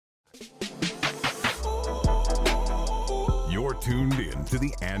tuned in to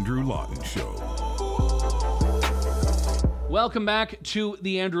The Andrew Lawton Show. Welcome back to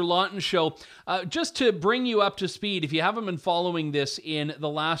The Andrew Lawton Show. Just to bring you up to speed, if you haven't been following this in the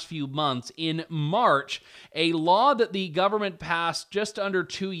last few months, in March, a law that the government passed just under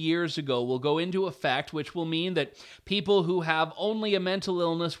 2 years ago will go into effect, which will mean that people who have only a mental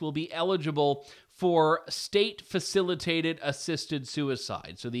illness will be eligible for state-facilitated assisted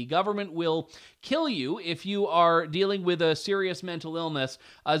suicide. So the government will kill you if you are dealing with a serious mental illness,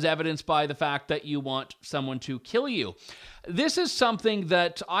 as evidenced by the fact that you want someone to kill you. This is something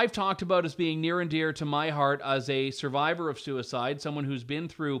that I've talked about as being near and dear to my heart as a survivor of suicide, someone who's been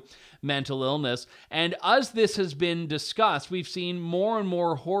through mental illness. And as this has been discussed, we've seen more and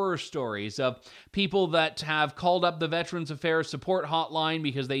more horror stories of people that have called up the Veterans Affairs Support Hotline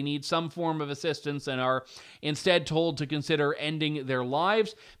because they need some form of assistance and are instead told to consider ending their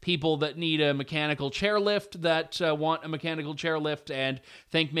lives. People that need a mechanical chairlift that want a mechanical chairlift and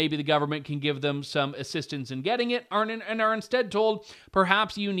think maybe the government can give them some assistance in getting it, and are instead told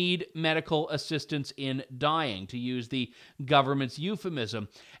perhaps you need medical assistance in dying, to use the government's euphemism,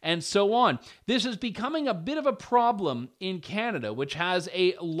 and so on. This is becoming a bit of a problem in Canada, which has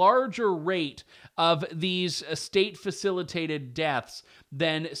a larger rate of these state-facilitated deaths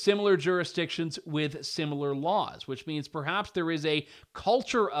than similar jurisdictions with similar laws, which means perhaps there is a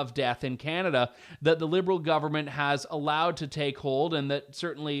culture of death in Canada that the Liberal government has allowed to take hold, and that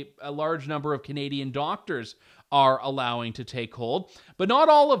certainly a large number of Canadian doctors are allowing to take hold, but not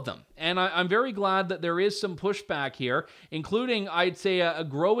all of them. And I'm very glad that there is some pushback here, including, I'd say, a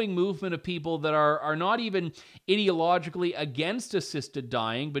growing movement of people that are not even ideologically against assisted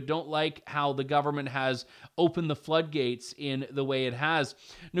dying, but don't like how the government has opened the floodgates in the way it has.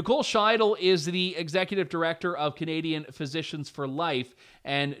 Nicole Scheidl is the executive director of Canadian Physicians for Life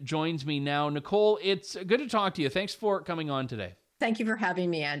and joins me now. Nicole, it's good to talk to you. Thanks for coming on today. Thank you for having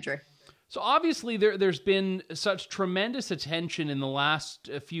me, Andrew. So obviously there's been such tremendous attention in the last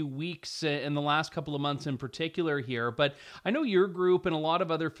few weeks, in the last couple of months in particular here, but I know your group and a lot of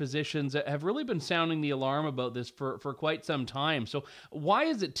other physicians have really been sounding the alarm about this for quite some time. So why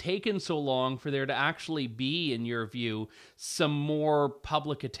has it taken so long for there to actually be, in your view, some more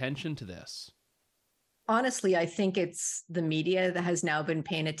public attention to this? Honestly, I think it's the media that has now been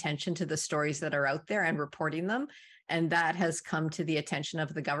paying attention to the stories that are out there and reporting them. And that has come to the attention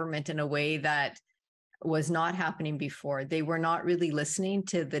of the government in a way that was not happening before. They were not really listening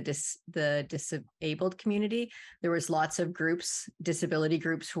to the disabled community. There was lots of groups, disability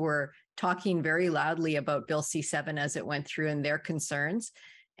groups, who were talking very loudly about Bill C-7 as it went through and their concerns.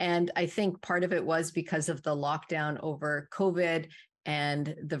 And I think part of it was because of the lockdown over COVID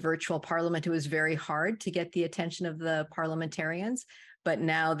and the virtual parliament. It was very hard to get the attention of the parliamentarians. But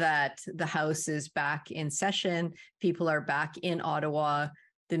now that the House is back in session, people are back in Ottawa,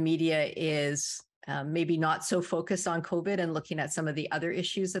 the media is maybe not so focused on COVID and looking at some of the other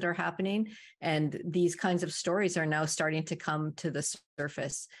issues that are happening. And these kinds of stories are now starting to come to the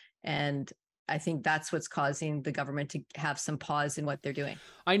surface. And I think that's what's causing the government to have some pause in what they're doing.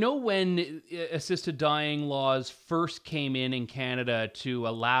 I know when assisted dying laws first came in Canada to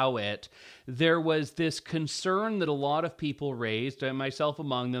allow it, there was this concern that a lot of people raised, myself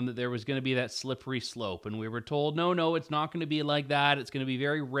among them, that there was going to be that slippery slope. And we were told, no, it's not going to be like that. It's going to be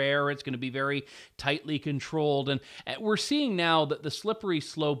very rare. It's going to be very tightly controlled. And we're seeing now that the slippery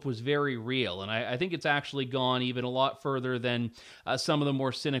slope was very real. And I think it's actually gone even a lot further than some of the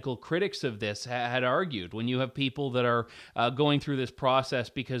more cynical critics of this had argued. When you have people that are going through this process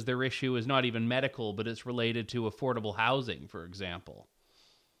because their issue is not even medical, but it's related to affordable housing, for example.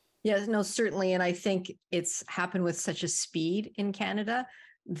 Yeah, no, certainly. And I think it's happened with such a speed in Canada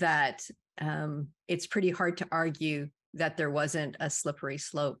that it's pretty hard to argue that there wasn't a slippery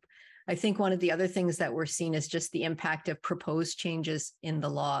slope. I think one of the other things that we're seeing is just the impact of proposed changes in the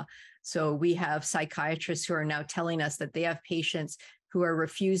law. So we have psychiatrists who are now telling us that they have patients who are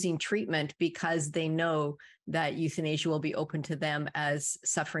refusing treatment because they know that euthanasia will be open to them as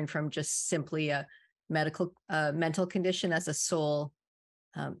suffering from just simply a mental condition as a sole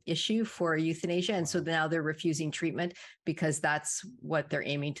issue for euthanasia. And so now they're refusing treatment because that's what they're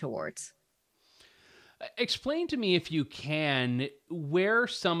aiming towards. Explain to me, if you can, where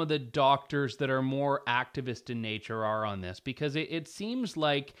some of the doctors that are more activist in nature are on this, because it seems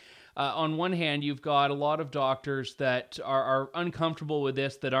like on one hand, you've got a lot of doctors that are uncomfortable with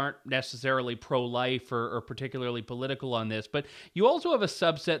this, that aren't necessarily pro-life or particularly political on this. But you also have a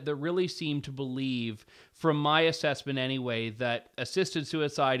subset that really seem to believe, from my assessment anyway, that assisted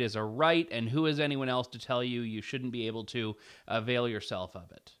suicide is a right, and who is anyone else to tell you you shouldn't be able to avail yourself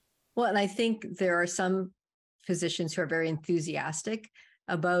of it? Well, and I think there are some physicians who are very enthusiastic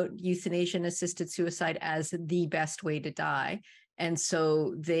about euthanasia and assisted suicide as the best way to die. And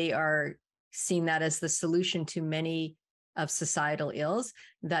so they are seeing that as the solution to many of societal ills,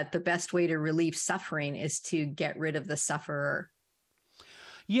 that the best way to relieve suffering is to get rid of the sufferer.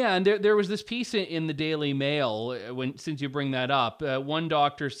 Yeah, and there was this piece in the Daily Mail, since you bring that up, one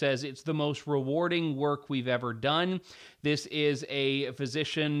doctor says it's the most rewarding work we've ever done. This is a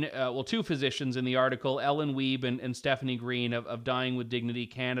physician, two physicians in the article, Ellen Wiebe and Stephanie Green of Dying with Dignity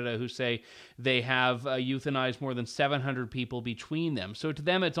Canada, who say they have euthanized more than 700 people between them. So to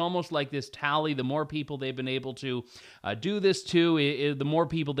them, it's almost like this tally. The more people they've been able to do this to, the more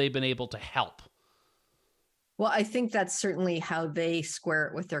people they've been able to help. Well, I think that's certainly how they square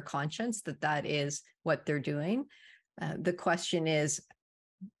it with their conscience, that is what they're doing. The question is,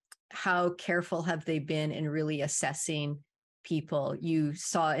 how careful have they been in really assessing people? You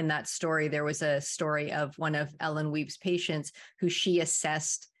saw in that story, there was a story of one of Ellen Wiebe's patients who she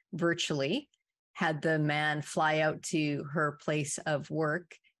assessed virtually, had the man fly out to her place of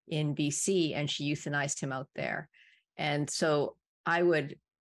work in BC, and she euthanized him out there. And so I would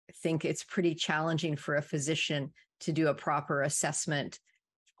think it's pretty challenging for a physician to do a proper assessment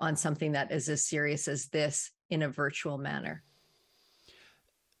on something that is as serious as this in a virtual manner.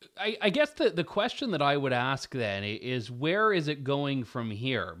 I guess the question that I would ask then is, where is it going from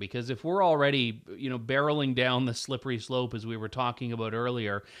here? Because if we're already, barreling down the slippery slope as we were talking about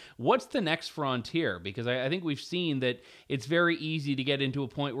earlier, what's the next frontier? Because I think we've seen that it's very easy to get into a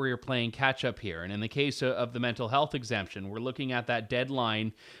point where you're playing catch up here. And in the case of the mental health exemption, we're looking at that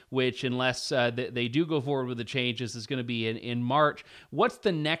deadline, which unless they do go forward with the changes, is going to be in March. What's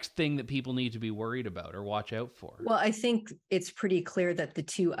the next thing that people need to be worried about or watch out for? Well, I think it's pretty clear that the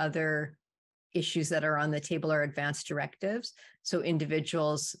two other issues that are on the table are advanced directives. So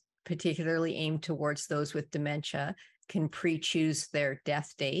individuals, particularly aimed towards those with dementia, can pre-choose their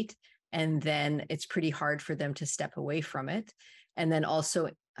death date, and then it's pretty hard for them to step away from it. And then also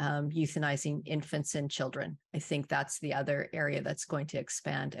euthanizing infants and children. I think that's the other area that's going to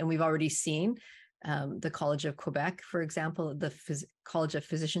expand. And we've already seen the College of Quebec, for example, the College of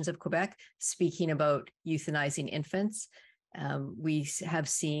Physicians of Quebec, speaking about euthanizing infants. We have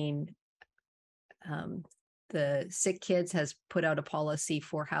seen the Sick Kids has put out a policy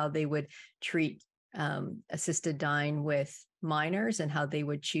for how they would treat assisted dying with minors and how they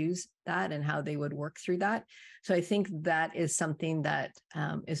would choose that and how they would work through that. So I think that is something that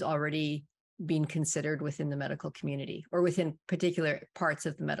is already being considered within the medical community, or within particular parts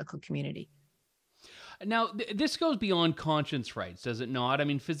of the medical community. Now, this goes beyond conscience rights, does it not? I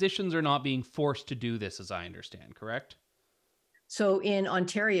mean, physicians are not being forced to do this, as I understand, correct? So in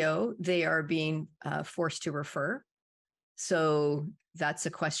Ontario, they are being forced to refer. So that's a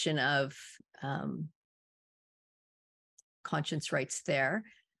question of conscience rights there.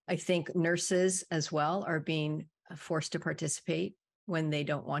 I think nurses as well are being forced to participate when they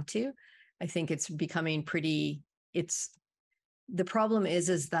don't want to. I think it's becoming the problem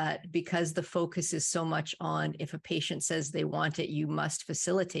is that because the focus is so much on, if a patient says they want it, you must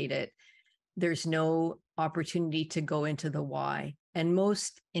facilitate it, there's no opportunity to go into the why. And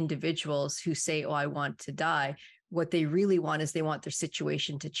most individuals who say, oh, I want to die, what they really want is they want their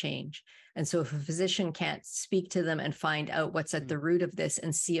situation to change. And so if a physician can't speak to them and find out what's at the root of this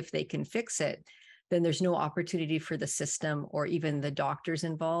and see if they can fix it, then there's no opportunity for the system or even the doctors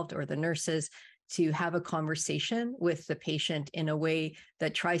involved or the nurses to have a conversation with the patient in a way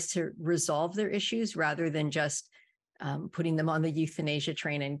that tries to resolve their issues, rather than just putting them on the euthanasia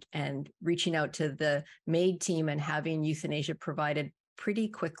train and reaching out to the MAID team and having euthanasia provided pretty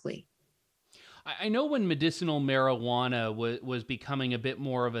quickly. I know when medicinal marijuana was becoming a bit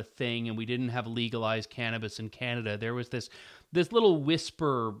more of a thing and we didn't have legalized cannabis in Canada, there was this little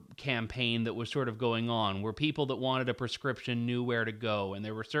whisper campaign that was sort of going on, where people that wanted a prescription knew where to go. And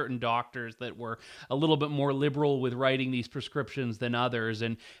there were certain doctors that were a little bit more liberal with writing these prescriptions than others,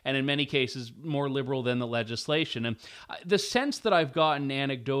 and in many cases more liberal than the legislation. And the sense that I've gotten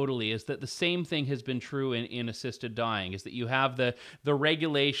anecdotally is that the same thing has been true in assisted dying, is that you have the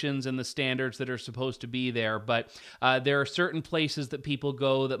regulations and the standards that are supposed to be there, but there are certain places that people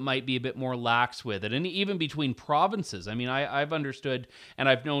go that might be a bit more lax with it. And even between provinces, I mean, I've understood, and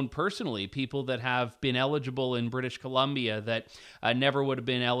I've known personally, people that have been eligible in British Columbia that never would have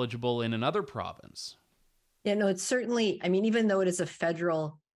been eligible in another province. Yeah, no, it's certainly, I mean, even though it is a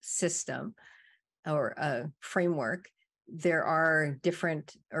federal system or a framework, there are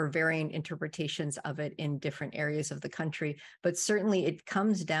different or varying interpretations of it in different areas of the country. But certainly it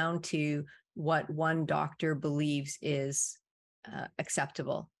comes down to what one doctor believes is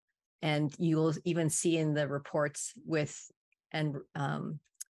acceptable. And you'll even see in the reports of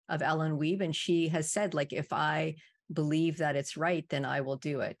Ellen Wiebe, and she has said, like, if I believe that it's right, then I will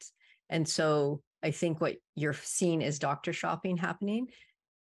do it. And so I think what you're seeing is doctor shopping happening.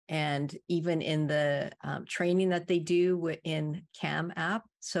 And even in the training that they do in CAM app,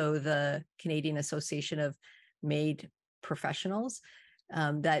 so the Canadian Association of MAID Professionals,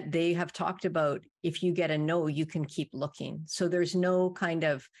 that they have talked about, if you get a no, you can keep looking. So there's no kind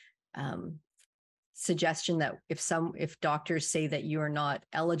of suggestion that if doctors say that you are not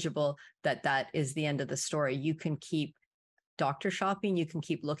eligible, that is the end of the story. You can keep doctor shopping. You can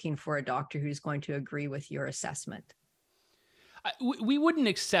keep looking for a doctor who's going to agree with your assessment. We wouldn't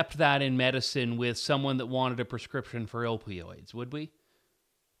accept that in medicine with someone that wanted a prescription for opioids, would we?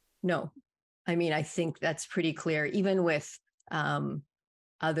 No. I mean, I think that's pretty clear. Even with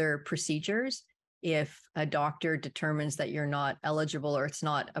other procedures, if a doctor determines that you're not eligible or it's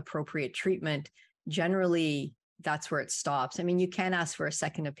not appropriate treatment, generally that's where it stops. I mean, you can ask for a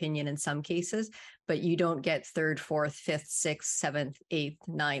second opinion in some cases, but you don't get third, fourth, fifth, sixth, seventh, eighth,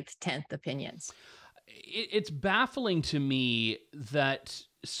 ninth, 10th opinions. It's baffling to me that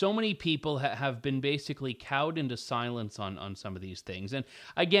so many people have been basically cowed into silence on some of these things. And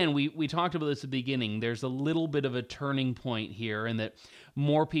again, we talked about this at the beginning. There's a little bit of a turning point here, and that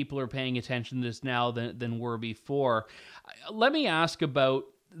more people are paying attention to this now than were before. Let me ask about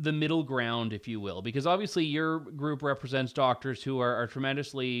the middle ground, if you will, because obviously your group represents doctors who are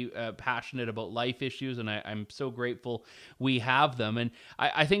tremendously passionate about life issues, and I'm so grateful we have them. And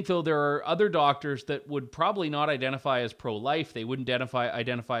I think, though, there are other doctors that would probably not identify as pro-life. They wouldn't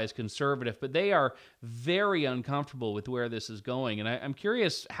identify as conservative, but they are very uncomfortable with where this is going. And I'm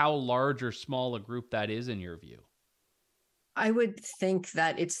curious how large or small a group that is in your view. I would think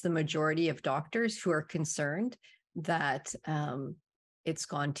that it's the majority of doctors who are concerned that it's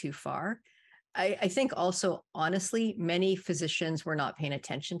gone too far. I think also, honestly, many physicians were not paying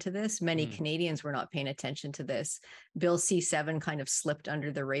attention to this. Many Canadians were not paying attention to this. Bill C7 kind of slipped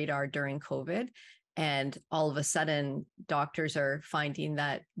under the radar during COVID. And all of a sudden, doctors are finding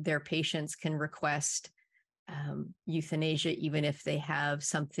that their patients can request euthanasia, even if they have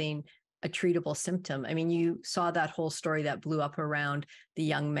a treatable symptom. I mean, you saw that whole story that blew up around the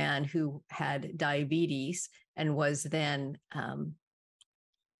young man who had diabetes and was then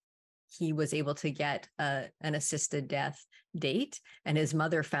he was able to get an assisted death date, and his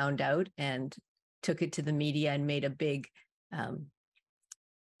mother found out and took it to the media and made a big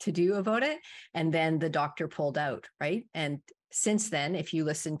to-do about it. And then the doctor pulled out, right? And since then, if you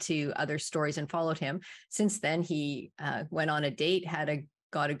listen to other stories and followed him, since then he went on a date,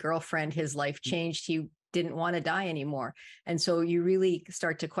 got a girlfriend, his life changed. He didn't want to die anymore. And so you really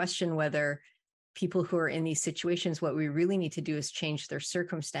start to question whether people who are in these situations, what we really need to do is change their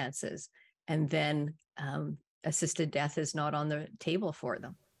circumstances. And then assisted death is not on the table for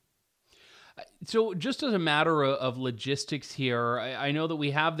them. So just as a matter of logistics here, I know that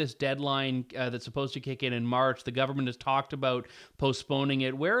we have this deadline that's supposed to kick in March. The government has talked about postponing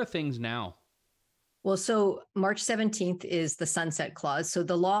it. Where are things now? Well, so March 17th is the sunset clause. So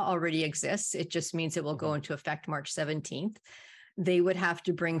the law already exists. It just means it will go into effect March 17th. They would have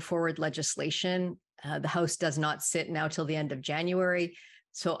to bring forward legislation. The House does not sit now till the end of January.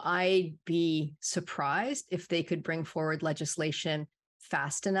 So I'd be surprised if they could bring forward legislation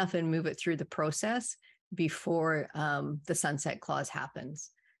fast enough and move it through the process before the sunset clause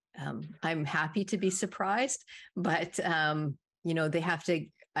happens. I'm happy to be surprised, but I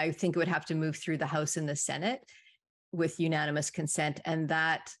think it would have to move through the House and the Senate with unanimous consent. And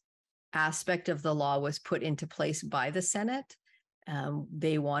that aspect of the law was put into place by the Senate.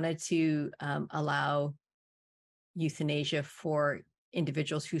 They wanted to allow euthanasia for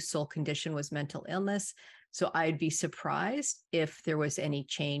individuals whose sole condition was mental illness. So I'd be surprised if there was any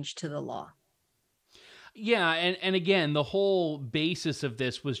change to the law. Yeah, and again, the whole basis of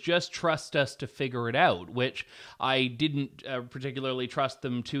this was just trust us to figure it out, which I didn't particularly trust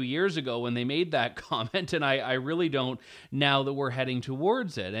them 2 years ago when they made that comment, and I really don't now that we're heading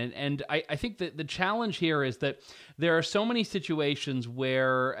towards it. And I think that the challenge here is that there are so many situations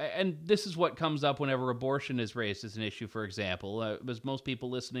where, and this is what comes up whenever abortion is raised as an issue, for example, as most people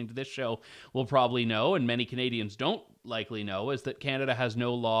listening to this show will probably know, and many Canadians don't likely know, is that Canada has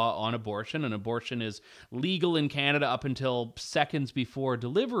no law on abortion, and abortion is legal in Canada up until seconds before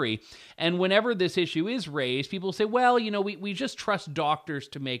delivery. And whenever this issue is raised, people say, well, we just trust doctors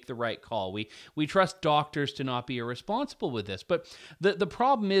to make the right call. We trust doctors to not be irresponsible with this. But the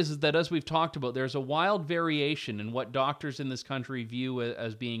problem is that, as we've talked about, there's a wild variation in what doctors in this country view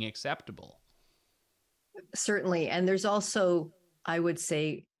as being acceptable. Certainly. And there's also, I would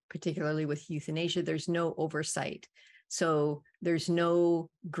say, particularly with euthanasia, there's no oversight. So there's no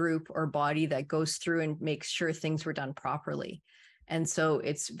group or body that goes through and makes sure things were done properly. And so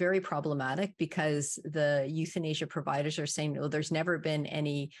it's very problematic because the euthanasia providers are saying, no, there's never been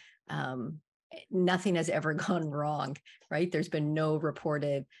any, nothing has ever gone wrong, right? There's been no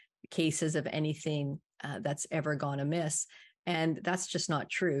reported cases of anything that's ever gone amiss. And that's just not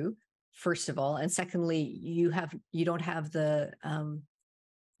true, first of all. And secondly, you don't have the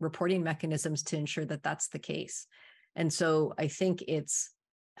reporting mechanisms to ensure that that's the case. And so I think it's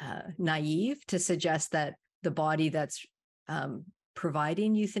naive to suggest that the body that's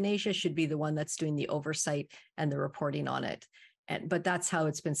providing euthanasia should be the one that's doing the oversight and the reporting on it. But that's how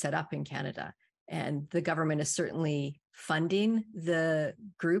it's been set up in Canada. And the government is certainly funding the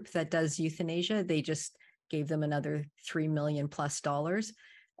group that does euthanasia. They just gave them another $3 million plus.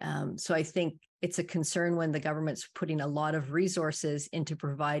 So I think it's a concern when the government's putting a lot of resources into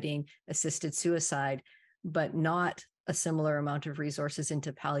providing assisted suicide, but not a similar amount of resources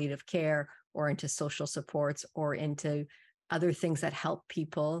into palliative care or into social supports or into other things that help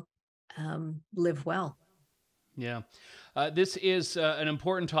people live well. Yeah. This is an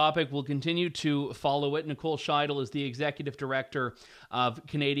important topic. We'll continue to follow it. Nicole Scheidl is the Executive Director of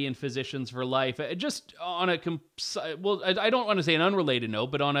Canadian Physicians for Life. Just on a, I don't want to say an unrelated note,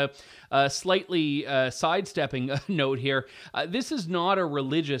 but on a slightly sidestepping note here, this is not a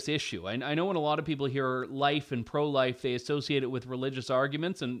religious issue. I know when a lot of people hear life and pro-life, they associate it with religious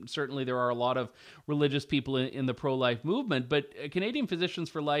arguments, and certainly there are a lot of religious people in the pro-life movement, but Canadian Physicians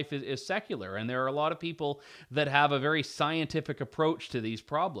for Life is secular, and there are a lot of people that have a very scientific approach to these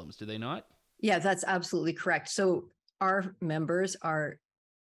problems, do they not? Yeah, that's absolutely correct. So our members are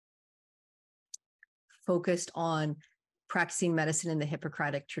focused on practicing medicine in the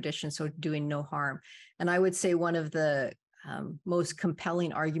Hippocratic tradition, so doing no harm. And I would say one of the most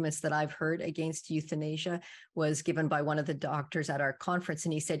compelling arguments that I've heard against euthanasia was given by one of the doctors at our conference.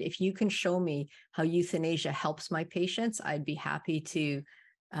 And he said, if you can show me how euthanasia helps my patients, I'd be happy to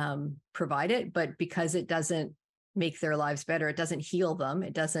provide it. But because it doesn't make their lives better, it doesn't heal them,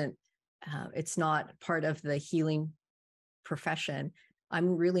 it's not part of the healing profession,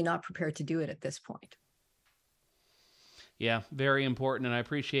 I'm really not prepared to do it at this point. Yeah, very important, and I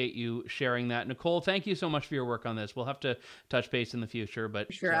appreciate you sharing that. Nicole, thank you so much for your work on this. We'll have to touch base in the future,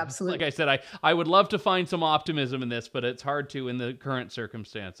 but sure, absolutely. Like I said, I would love to find some optimism in this, but it's hard to in the current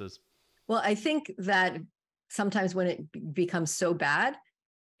circumstances. Well, I think that sometimes when it becomes so bad,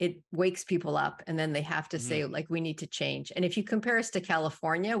 it wakes people up, and then they have to say, like, we need to change. And if you compare us to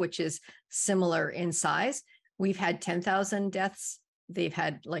California, which is similar in size, we've had 10,000 deaths. They've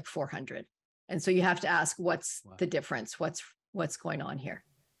had like 400. And so you have to ask, what's the difference? What's going on here?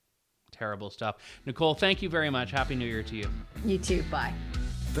 Terrible stuff. Nicole, thank you very much. Happy New Year to you. You too. Bye.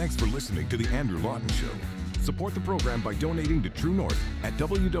 Thanks for listening to The Andrew Lawton Show. Support the program by donating to True North at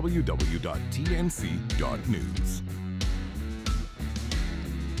www.tnc.news.